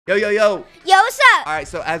Yo. Yo, what's up? All right,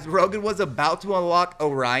 so as Rogan was about to unlock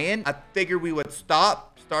Orion, I figured we would start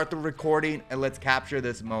the recording, and let's capture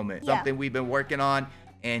this moment. Yeah. Something we've been working on,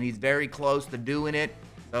 and he's very close to doing it.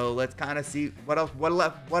 So let's kind of see what else.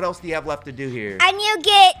 What else do you have left to do here? And you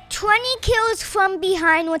get 20 kills from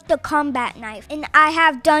behind with the combat knife. And I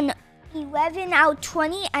have done 11 out of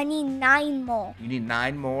 20. I need 9 more. You need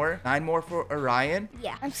 9 more? 9 more for Orion?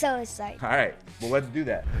 Yeah, I'm so excited. All right, well, let's do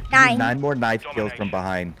that. 9. 9 more knife kills from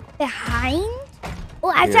behind. Behind? Oh,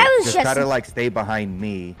 I Yeah, thought it was just try to like stay behind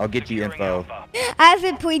me. I'll get you info. I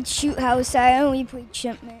haven't played Shoot House. I only played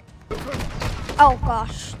Shipment. Oh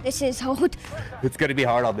gosh, this is hard. It's gonna be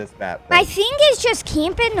hard on this map. My thing is just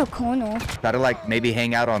camping the corner. Try to like maybe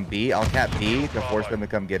hang out on B. I'll cap B to force them to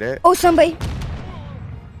come get it. Oh, somebody.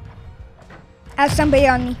 I have somebody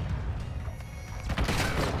on me.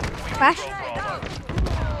 Flash.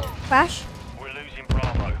 Flash. We're losing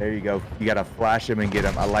Bravo. There you go. You gotta flash him and get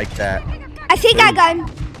him. I like that. I think I got him.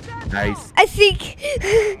 Nice. I think.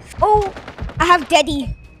 Oh, I have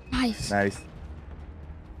Daddy. Nice. Nice.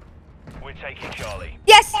 We're taking Charlie.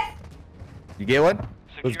 Yes. You get one?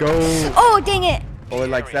 Let's go. Oh, dang it. Only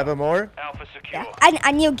like 7 more? Alpha secure. Yeah,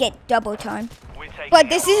 I need to get double time. We're taking But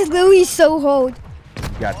this is literally so hard.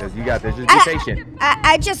 You got this. You got this. Just be patient.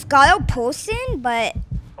 I just got a person, but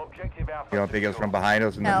Objective Alpha. You don't think it was from behind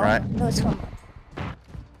us in the no, front? it was from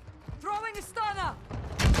Throwing a stunner.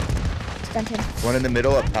 stunned him. One in the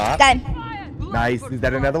middle up top. Done. Nice. Is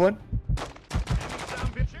that another one?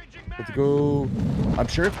 Let's go. I'm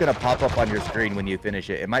sure it's gonna pop up on your screen when you finish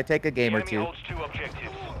it. It might take a game or Enemy 2. holds 2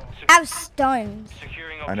 objectives. I have stunned.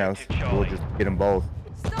 Securing I know. objective We'll Charlie. just get them both.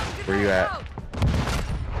 Where you at?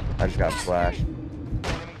 I just got flashed.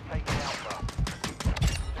 Enemy taking Alpha.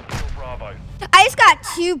 Secure Bravo. I just got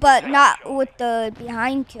 2, but not with the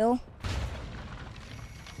behind kill.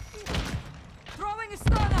 Throwing a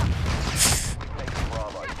stunner. Taking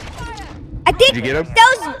Bravo. I think Did you get him?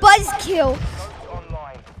 that was buzz kill.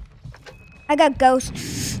 Online. I got ghost.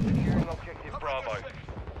 Securing objective Bravo.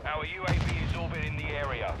 Our UAV is orbiting the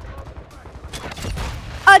area.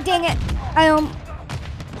 Oh, dang it.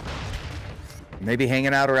 Maybe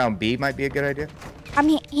hanging out around B might be a good idea. I'm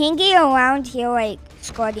hanging around here, like,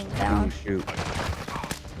 squatting Oh, down. shoot.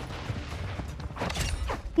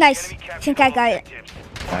 Nice. Enemy I captured think I got it. objectives.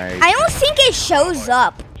 Nice. I don't think it shows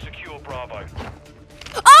up. Secure Bravo.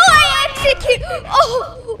 Oh, I execute.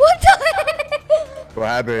 Oh, what the? What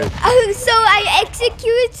happened? So I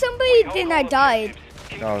executed somebody, then I died.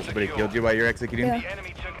 Oh, somebody killed you while you're executing? Yeah. The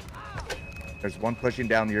enemy took There's one pushing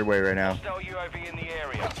down your way right now. hostile UAV in the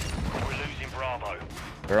area. We're losing Bravo.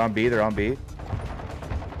 They're on B. They're on B.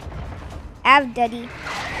 I have Daddy.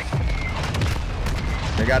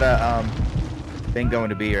 They got a thing going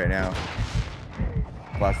to B right now.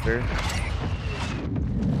 Cluster.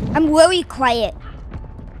 I'm really quiet.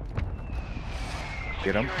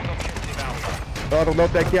 Get him. Securing objective Alpha. Oh, I don't know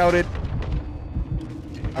if that counted.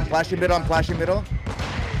 I'm flashing middle. I'm flashing middle.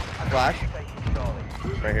 Flash. Taking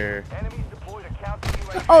Charlie. Right here. Enemies deployed a counter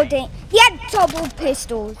UAV. Oh, dang. He had double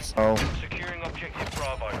pistols. Oh, Securing objective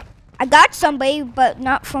Bravo. I got somebody, but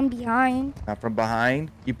not from behind. not from behind.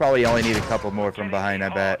 You probably only need a couple more from behind, I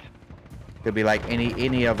bet. Could be like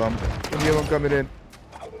any of them. Any of them coming in.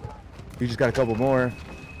 You just got a couple more.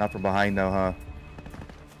 Not from behind though, huh?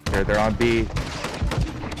 They're on B.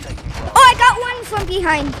 Oh, I got one from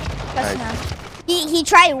behind. Just Nice. now. He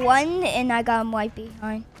tried one, and I got him right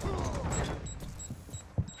behind.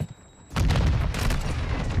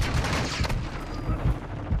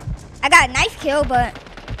 I got a knife kill, but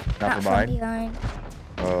Not not from from behind. behind.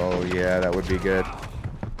 Oh yeah, that would be good.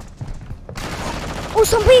 Oh,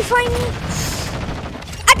 somebody find me.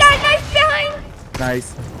 I got a knife behind.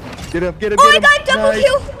 Nice. Get him, get him, Oh, I get him. got a double Nice.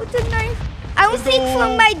 kill with the knife. I don't Let's think go.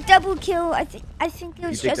 from my double kill. I think it You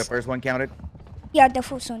was think the just first one counted? yeah, the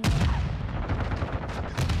first one.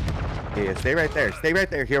 Yeah, stay right there. Stay right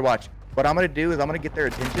there. Here, watch. What I'm gonna do is I'm gonna get their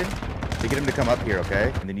attention to get them to come up here,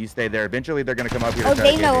 okay? And then you stay there. Eventually, they're gonna come up here. Oh, to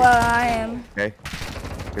try they to know get where me. I am. Okay.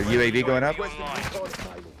 Your UAV going up? Online.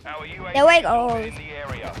 Our UAV They're like, is oh. orbiting the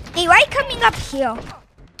area. They right coming up here.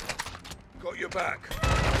 Got your back.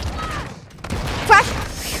 Flash.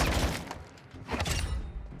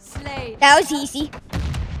 Slade. That was easy.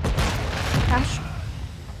 Flash.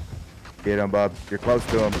 Get him, bub. You're close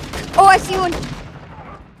to him. Oh, I see one.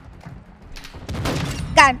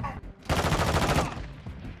 Got him.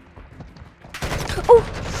 Oh,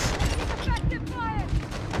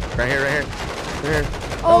 Right here, right here. Right here.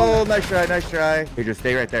 Oh, nice try, nice try. Here, just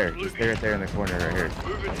stay right there. Just stay right there in the corner right here.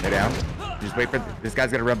 Stay down. Just wait for this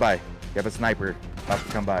guy's gonna run by. You have a sniper about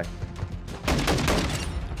to come by.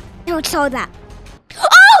 don't saw that.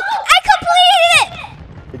 Oh!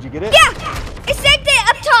 get it? Yeah! It said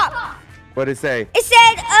that up top. What'd it say? It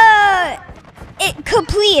said, it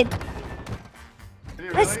completed.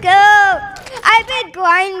 Let's go. I've been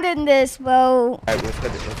grinding this, bro. Alright, let's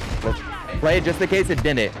play it just in case it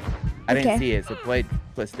didn't. I didn't Okay. see it, so play.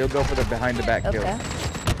 Let's still go for the behind the back kill. Okay.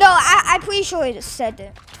 No, I'm pretty sure it said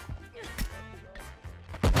it.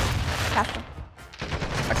 Gotcha.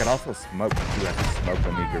 I could also smoke too. I can smoke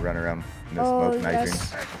them. You could run around in the Oh, smoke knifing.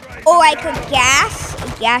 yes. Or I could gas.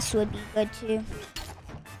 Gas would be good too.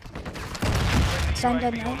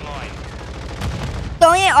 Sunday night.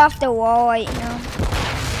 Throwing it off the wall right now.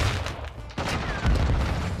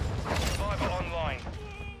 Survivor online.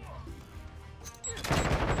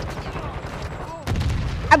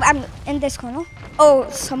 I'm in this corner. Oh,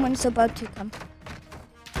 someone's about to come.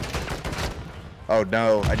 Oh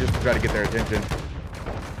no! I just tried to get their attention.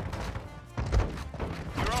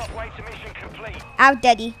 You're halfway to mission complete. Out,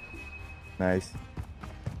 Daddy. Nice.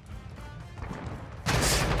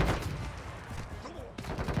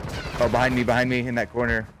 Oh, behind me, in that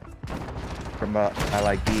corner. From I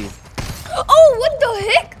like B. Oh, what the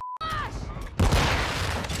heck?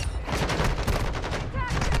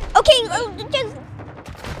 Okay, just...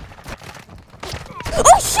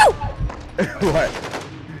 Oh, shoot! What?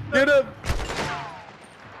 Get him!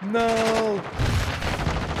 No!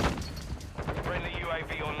 Friendly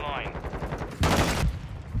UAV online.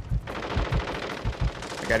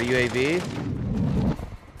 I got a UAV.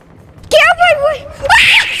 Get out my way! Ah!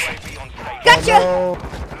 UAV on station. Gotcha! Oh,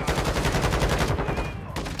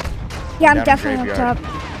 Yeah, I'm Down in definitely up graveyard.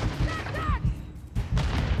 top.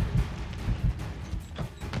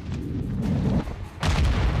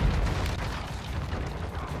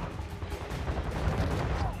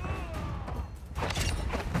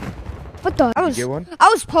 What the? get one? I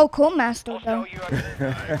was parkour master Hostile though.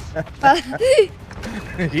 UAV.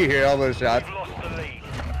 You hear all those shots? You've lost the lead.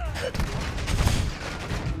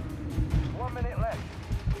 1 minute left.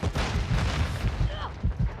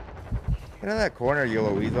 Get out of that corner, you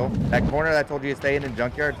little weasel. That corner that I told you to stay in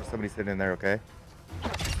junkyard, there's somebody sitting in there, okay?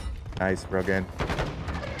 Nice, Rogan.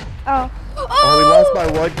 Oh. Oh, we lost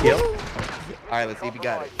by 1 kill. Alright, let's see if you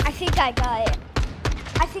got it. I think I got it.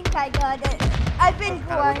 I think I got it. I've been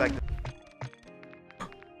going.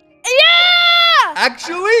 Yeah!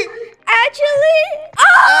 Actually? Actually?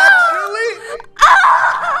 Oh!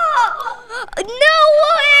 Oh! No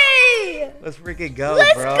way! Let's freaking go,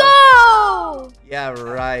 Let's bro. go! Yeah,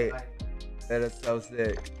 right. That is so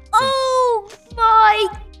sick. Oh my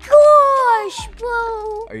gosh,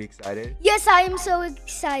 bro! Are you excited? Yes, I am so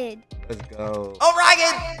excited. Let's go.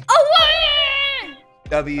 Orion! Orion!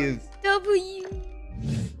 W's. W.